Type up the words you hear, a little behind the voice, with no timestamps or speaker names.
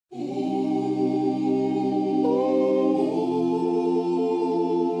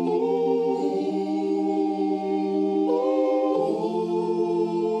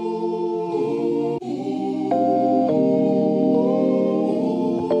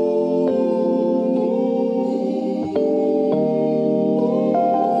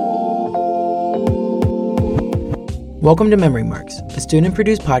Welcome to Memory Marks, a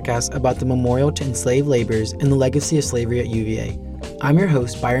student-produced podcast about the memorial to enslaved laborers and the legacy of slavery at UVA. I'm your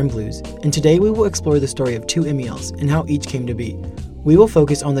host, Byron Bleuze, and today we will explore the story of two Mels and how each came to be. We will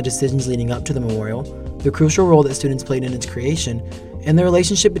focus on the decisions leading up to the memorial, the crucial role that students played in its creation, and the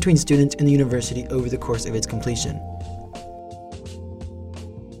relationship between students and the university over the course of its completion.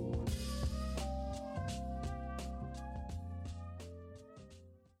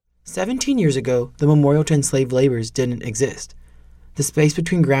 "17 years ago, the memorial to enslaved laborers didn't exist. The space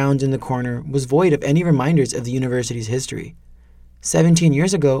between grounds and the corner was void of any reminders of the university's history. 17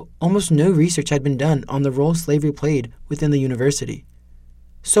 years ago, almost no research had been done on the role slavery played within the university.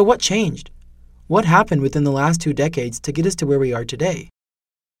 So what changed? What happened within the last 2 decades to get us to where we are today?"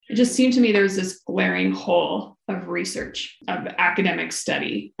 It just seemed to me there was this glaring hole of research, of academic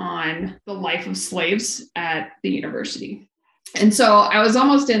study on the life of slaves at the university. And so I was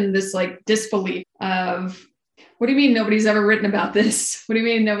almost in this disbelief of, what do you mean nobody's ever written about this? What do you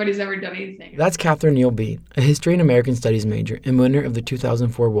mean nobody's ever done anything? That's Catherine Neal Bean, a History and American Studies major and winner of the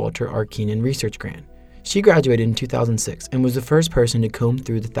 2004 Walter R. Keenan Research Grant. She graduated in 2006 and was the first person to comb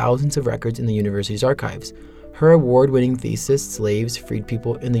through the thousands of records in the university's archives. Her award-winning thesis, Slaves, Freed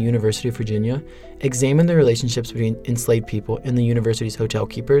People in the University of Virginia, examined the relationships between enslaved people and the university's hotel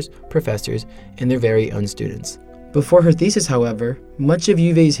keepers, professors, and their very own students. Before her thesis, however, much of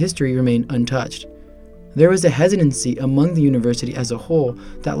UVA's history remained untouched. There was a hesitancy among the university as a whole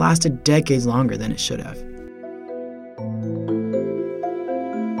that lasted decades longer than it should have.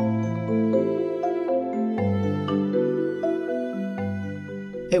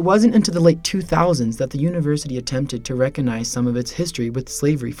 It wasn't until the late 2000s that the university attempted to recognize some of its history with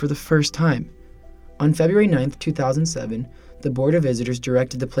slavery for the first time. On February 9, 2007, the Board of Visitors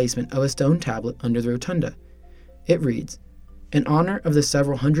directed the placement of a stone tablet under the rotunda. It reads, "In honor of the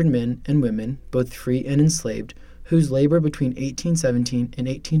several hundred men and women, both free and enslaved, whose labor between 1817 and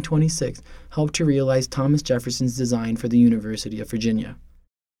 1826 helped to realize Thomas Jefferson's design for the University of Virginia."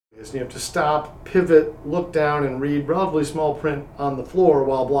 You have to stop, pivot, look down, and read relatively small print on the floor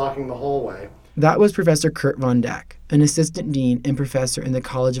while blocking the hallway. That was Professor Kurt Von Dack, an assistant dean and professor in the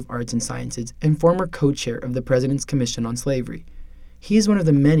College of Arts and Sciences and former co-chair of the President's Commission on Slavery. He is one of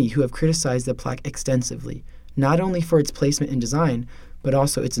the many who have criticized the plaque extensively, not only for its placement and design, but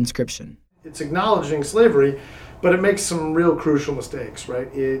also its inscription. It's acknowledging slavery, but it makes some real crucial mistakes, right?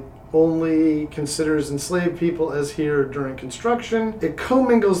 It only considers enslaved people as here during construction. It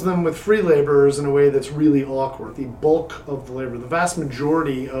commingles them with free laborers in a way that's really awkward. The bulk of the labor, the vast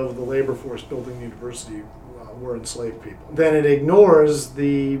majority of the labor force building the university were enslaved people. Then it ignores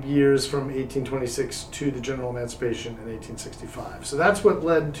the years from 1826 to the general emancipation in 1865. So that's what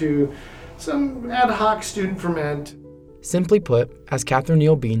led to some ad hoc student ferment. Simply put, as Catherine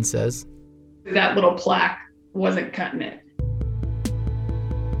Neal Bean says, that little plaque wasn't cutting it.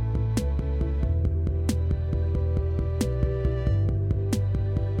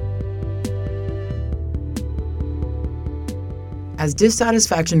 As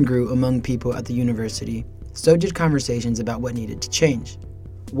dissatisfaction grew among people at the university, so did conversations about what needed to change.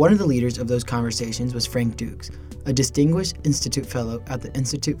 One of the leaders of those conversations was Frank Dukes, a distinguished Institute Fellow at the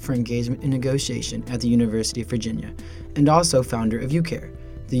Institute for Engagement and Negotiation at the University of Virginia, and also founder of UCARE,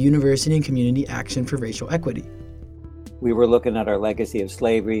 the University and Community Action for Racial Equity. We were looking at our legacy of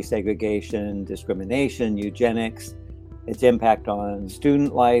slavery, segregation, discrimination, eugenics, its impact on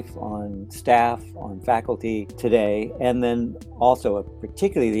student life, on staff, on faculty today, and then also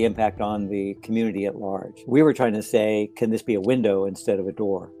particularly the impact on the community at large. We were trying to say, can this be a window instead of a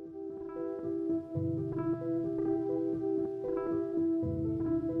door?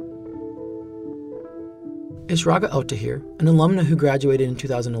 Ishraga Altahir, an alumna who graduated in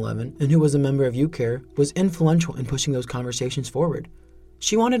 2011 and who was a member of UCARE, was influential in pushing those conversations forward.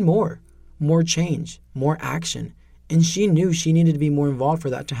 She wanted more change, more action, and she knew she needed to be more involved for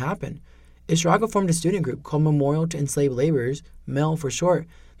that to happen. Ishraga formed a student group called Memorial to Enslaved Laborers, MEL for short,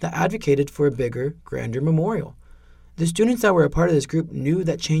 that advocated for a bigger, grander memorial. The students that were a part of this group knew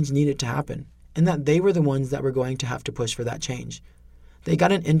that change needed to happen, and that they were the ones that were going to have to push for that change. They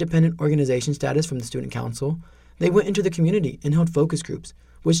got an independent organization status from the Student Council. They went into the community and held focus groups,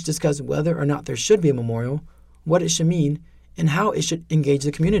 which discussed whether or not there should be a memorial, what it should mean, and how it should engage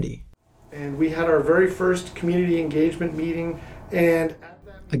the community. And we had our very first community engagement meeting, and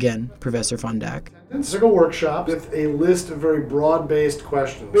again, Professor Von Dack. It's like a workshop with a list of very broad-based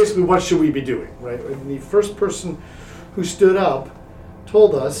questions. Basically, what should we be doing, right? And the first person who stood up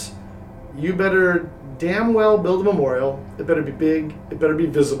told us, you better damn well build a memorial, it better be big, it better be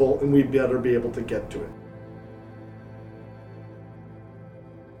visible, and we better be able to get to it.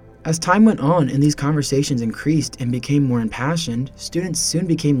 As time went on and these conversations increased and became more impassioned, students soon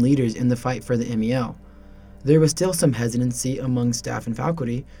became leaders in the fight for the MEL. There was still some hesitancy among staff and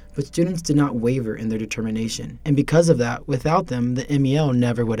faculty, but students did not waver in their determination. And because of that, without them, the MEL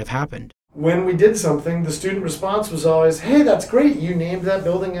never would have happened. When we did something, the student response was always, hey, that's great, you named that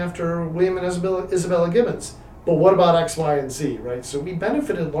building after William and Isabella Gibbons. But what about X, Y, and Z, right? So we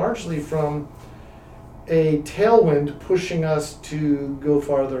benefited largely from a tailwind pushing us to go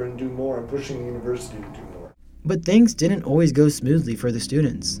farther and do more, and pushing the university to do more. But things didn't always go smoothly for the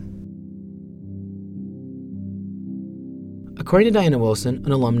students. According to Diana Wilson,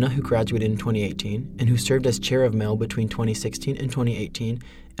 an alumna who graduated in 2018 and who served as chair of MEL between 2016 and 2018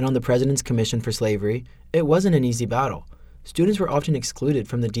 and on the President's Commission for Slavery, it wasn't an easy battle. Students were often excluded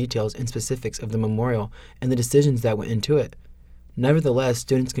from the details and specifics of the memorial and the decisions that went into it. Nevertheless,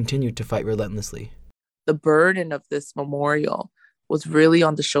 students continued to fight relentlessly. The burden of this memorial was really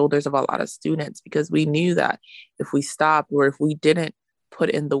on the shoulders of a lot of students, because we knew that if we stopped or if we didn't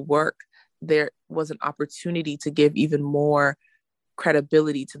put in the work, there was an opportunity to give even more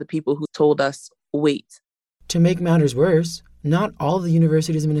credibility to the people who told us, wait. To make matters worse, not all of the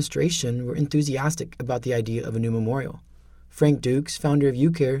university's administration were enthusiastic about the idea of a new memorial. Frank Dukes, founder of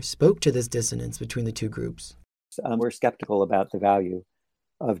UCARE, spoke to this dissonance between the two groups. We're skeptical about the value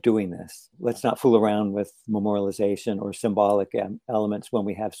of doing this. Let's not fool around with memorialization or symbolic elements when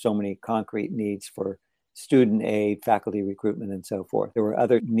we have so many concrete needs for student aid, faculty recruitment, and so forth. There were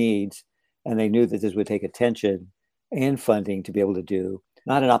other needs, and they knew that this would take attention and funding to be able to do.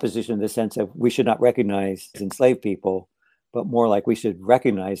 Not in opposition in the sense of we should not recognize enslaved people, but more like we should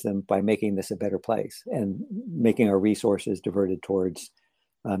recognize them by making this a better place and making our resources diverted towards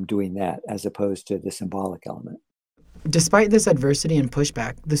doing that as opposed to the symbolic element. Despite this adversity and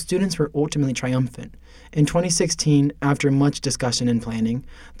pushback, the students were ultimately triumphant. In 2016, after much discussion and planning,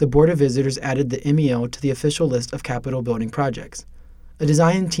 the Board of Visitors added the MEL to the official list of Capitol building projects. A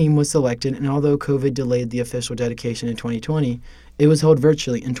design team was selected, and although COVID delayed the official dedication in 2020, it was held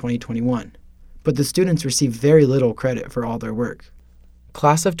virtually in 2021. But the students received very little credit for all their work.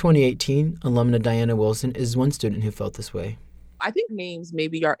 Class of 2018 alumna Diana Wilson is one student who felt this way. I think names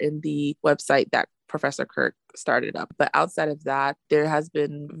maybe are in the website that Professor Kirk started up, but outside of that, there has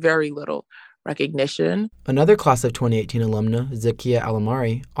been very little recognition. Another class of 2018 alumna, Zakia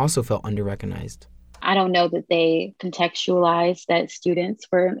Alamari, also felt under-recognized. I don't know that they contextualized that students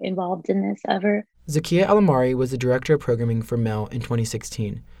were involved in this ever. Zakia Alamari was the director of programming for MEL in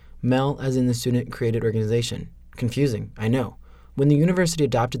 2016. MEL as in the student-created organization. Confusing, I know. When the university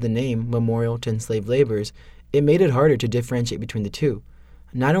adopted the name Memorial to Enslaved Laborers, it made it harder to differentiate between the two,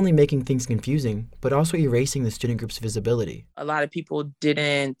 not only making things confusing, but also erasing the student group's visibility. A lot of people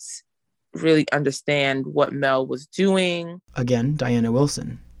didn't really understand what MEL was doing. Again, Diana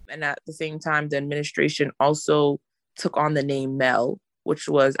Wilson. And at the same time, the administration also took on the name MEL, which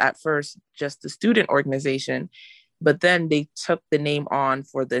was at first just the student organization, but then they took the name on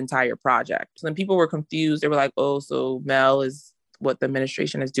for the entire project. So then people were confused. They were like, oh, so MEL is what the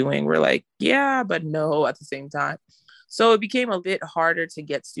administration is doing. We're like, yeah, but no at the same time. So it became a bit harder to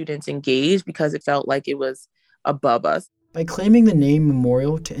get students engaged because it felt like it was above us. By claiming the name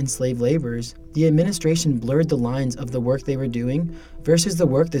Memorial to Enslaved Laborers, the administration blurred the lines of the work they were doing versus the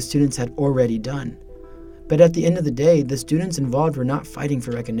work the students had already done. But at the end of the day, the students involved were not fighting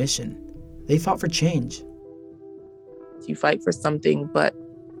for recognition. They fought for change. You fight for something, but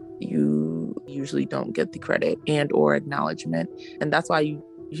you usually don't get the credit and or acknowledgement. And that's why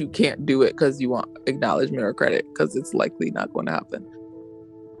you can't do it, because you want acknowledgement or credit, because it's likely not going to happen.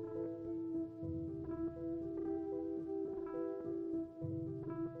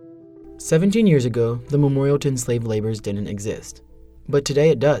 "17 years ago, the Memorial to Enslaved Laborers didn't exist. But today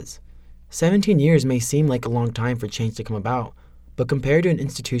it does. 17 years may seem like a long time for change to come about, but compared to an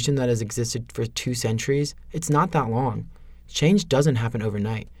institution that has existed for 2 centuries, it's not that long. Change doesn't happen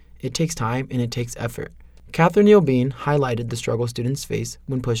overnight. It takes time and it takes effort. Catherine Neal Bean highlighted the struggle students face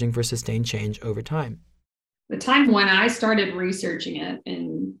when pushing for sustained change over time. The time when I started researching it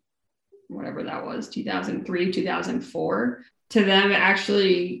in whatever that was, 2003, 2004, to them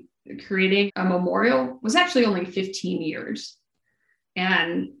actually creating a memorial was actually only 15 years.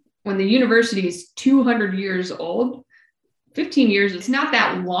 And when the university is 200 years old, 15 years is not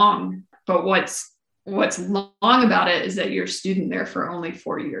that long. But what's long about it is that you're a student there for only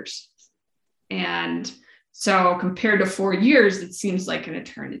 4 years. And so compared to 4 years, it seems like an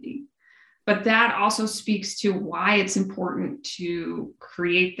eternity. But that also speaks to why it's important to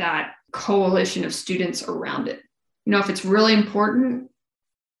create that coalition of students around it. You know, if it's really important,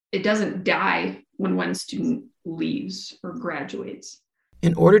 it doesn't die when one student leaves or graduates.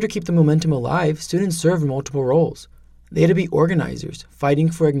 In order to keep the momentum alive, students served multiple roles. They had to be organizers,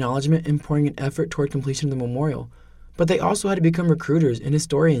 fighting for acknowledgement and pouring an effort toward completion of the memorial. But they also had to become recruiters and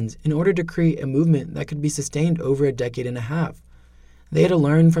historians in order to create a movement that could be sustained over a decade and a half. They had to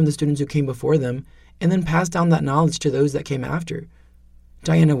learn from the students who came before them and then pass down that knowledge to those that came after.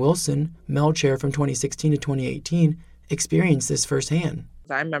 Diana Wilson, Mel Chair from 2016 to 2018, experienced this firsthand.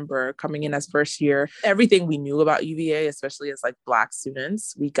 I remember coming in as first year, everything we knew about UVA, especially as like Black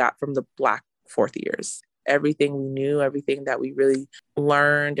students, we got from the Black fourth years. Everything we knew, everything that we really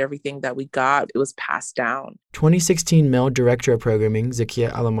learned, everything that we got, it was passed down. 2016 Mel Director of Programming,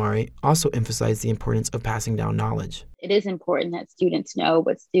 Zakia Alamari, also emphasized the importance of passing down knowledge. It is important that students know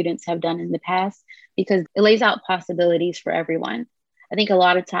what students have done in the past because it lays out possibilities for everyone. I think a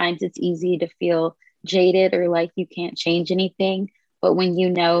lot of times it's easy to feel jaded or like you can't change anything. But when you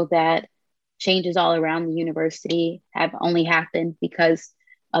know that changes all around the university have only happened because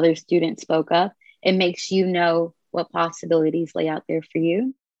other students spoke up, it makes you know what possibilities lay out there for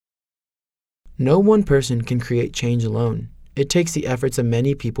you. No one person can create change alone. It takes the efforts of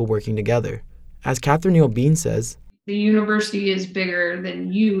many people working together. As Catherine Neal Bean says, the university is bigger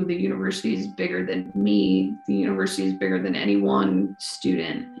than you. The university is bigger than me. The university is bigger than any one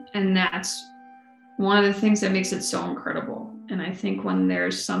student. And that's one of the things that makes it so incredible. And I think when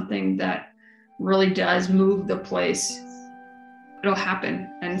there's something that really does move the place, it'll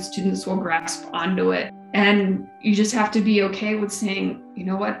happen and students will grasp onto it. And you just have to be okay with saying, you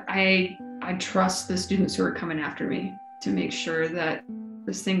know what, I trust the students who are coming after me to make sure that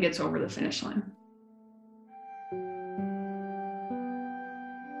this thing gets over the finish line.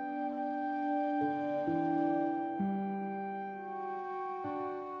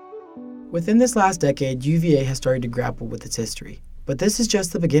 Within this last decade, UVA has started to grapple with its history. But this is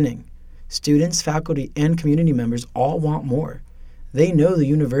just the beginning. Students, faculty, and community members all want more. They know the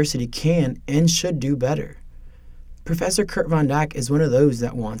university can and should do better. Professor Kurt Von Dack is one of those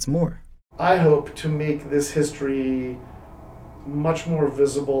that wants more. I hope to make this history much more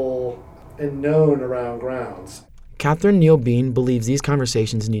visible and known around grounds. Catherine Neal Bean believes these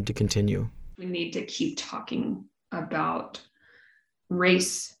conversations need to continue. We need to keep talking about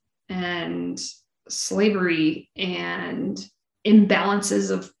race and slavery and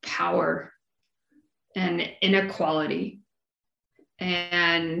imbalances of power and inequality.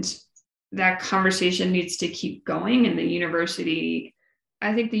 And that conversation needs to keep going. And the university,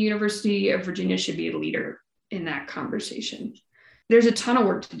 I think the University of Virginia should be a leader in that conversation. There's a ton of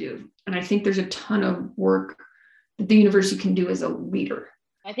work to do. And I think there's a ton of work that the university can do as a leader.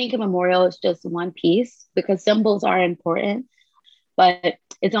 I think a memorial is just one piece because symbols are important, but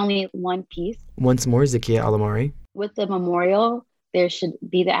it's only one piece. Once more, Zakia Alamari. With the memorial, there should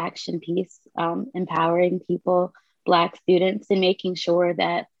be the action piece, empowering people, Black students, and making sure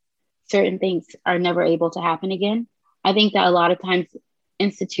that certain things are never able to happen again. I think that a lot of times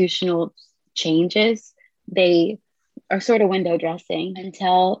institutional changes, they are sort of window dressing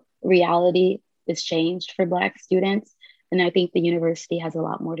until reality is changed for Black students. And I think the university has a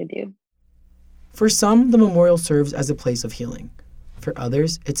lot more to do. For some, the memorial serves as a place of healing. For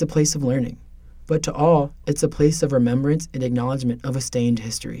others, it's a place of learning. But to all, it's a place of remembrance and acknowledgement of a stained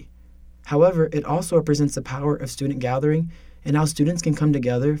history. However, it also represents the power of student gathering and how students can come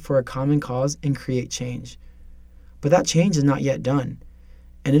together for a common cause and create change. But that change is not yet done,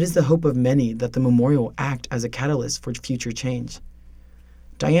 and it is the hope of many that the memorial will act as a catalyst for future change.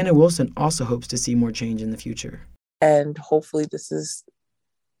 Diana Wilson also hopes to see more change in the future. And hopefully this is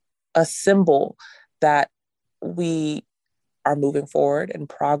a symbol that we are moving forward and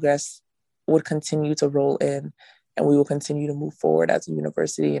progress would continue to roll in, and we will continue to move forward as a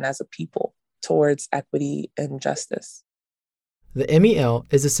university and as a people towards equity and justice. The MEL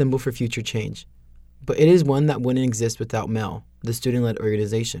is a symbol for future change, but it is one that wouldn't exist without MEL, the student-led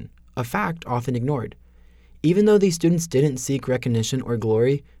organization, a fact often ignored. Even though these students didn't seek recognition or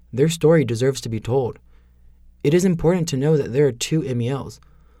glory, their story deserves to be told. It is important to know that there are two MELs,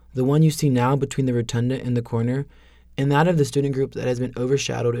 the one you see now between the rotunda and the corner, and that of the student group that has been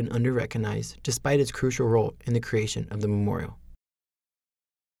overshadowed and under-recognized despite its crucial role in the creation of the memorial.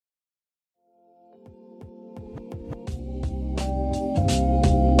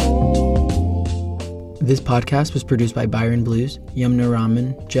 This podcast was produced by Byron Bleuze, Yumna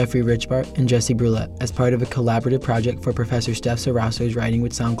Rahman, Jeffrey Richbart, and Jesse Brouillette as part of a collaborative project for Professor Steph Sarasso's Writing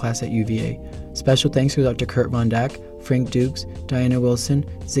with Sound class at UVA. Special thanks to Dr. Kurt Von Dack, Frank Dukes, Diana Wilson,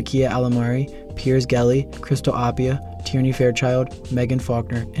 Zakia Alamari, Piers Gelly, Crystal Appia, Tierney Fairchild, Megan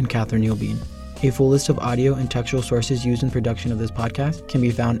Faulkner, and Catherine Neal Bean. A full list of audio and textual sources used in production of this podcast can be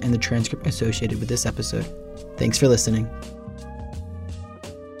found in the transcript associated with this episode. Thanks for listening.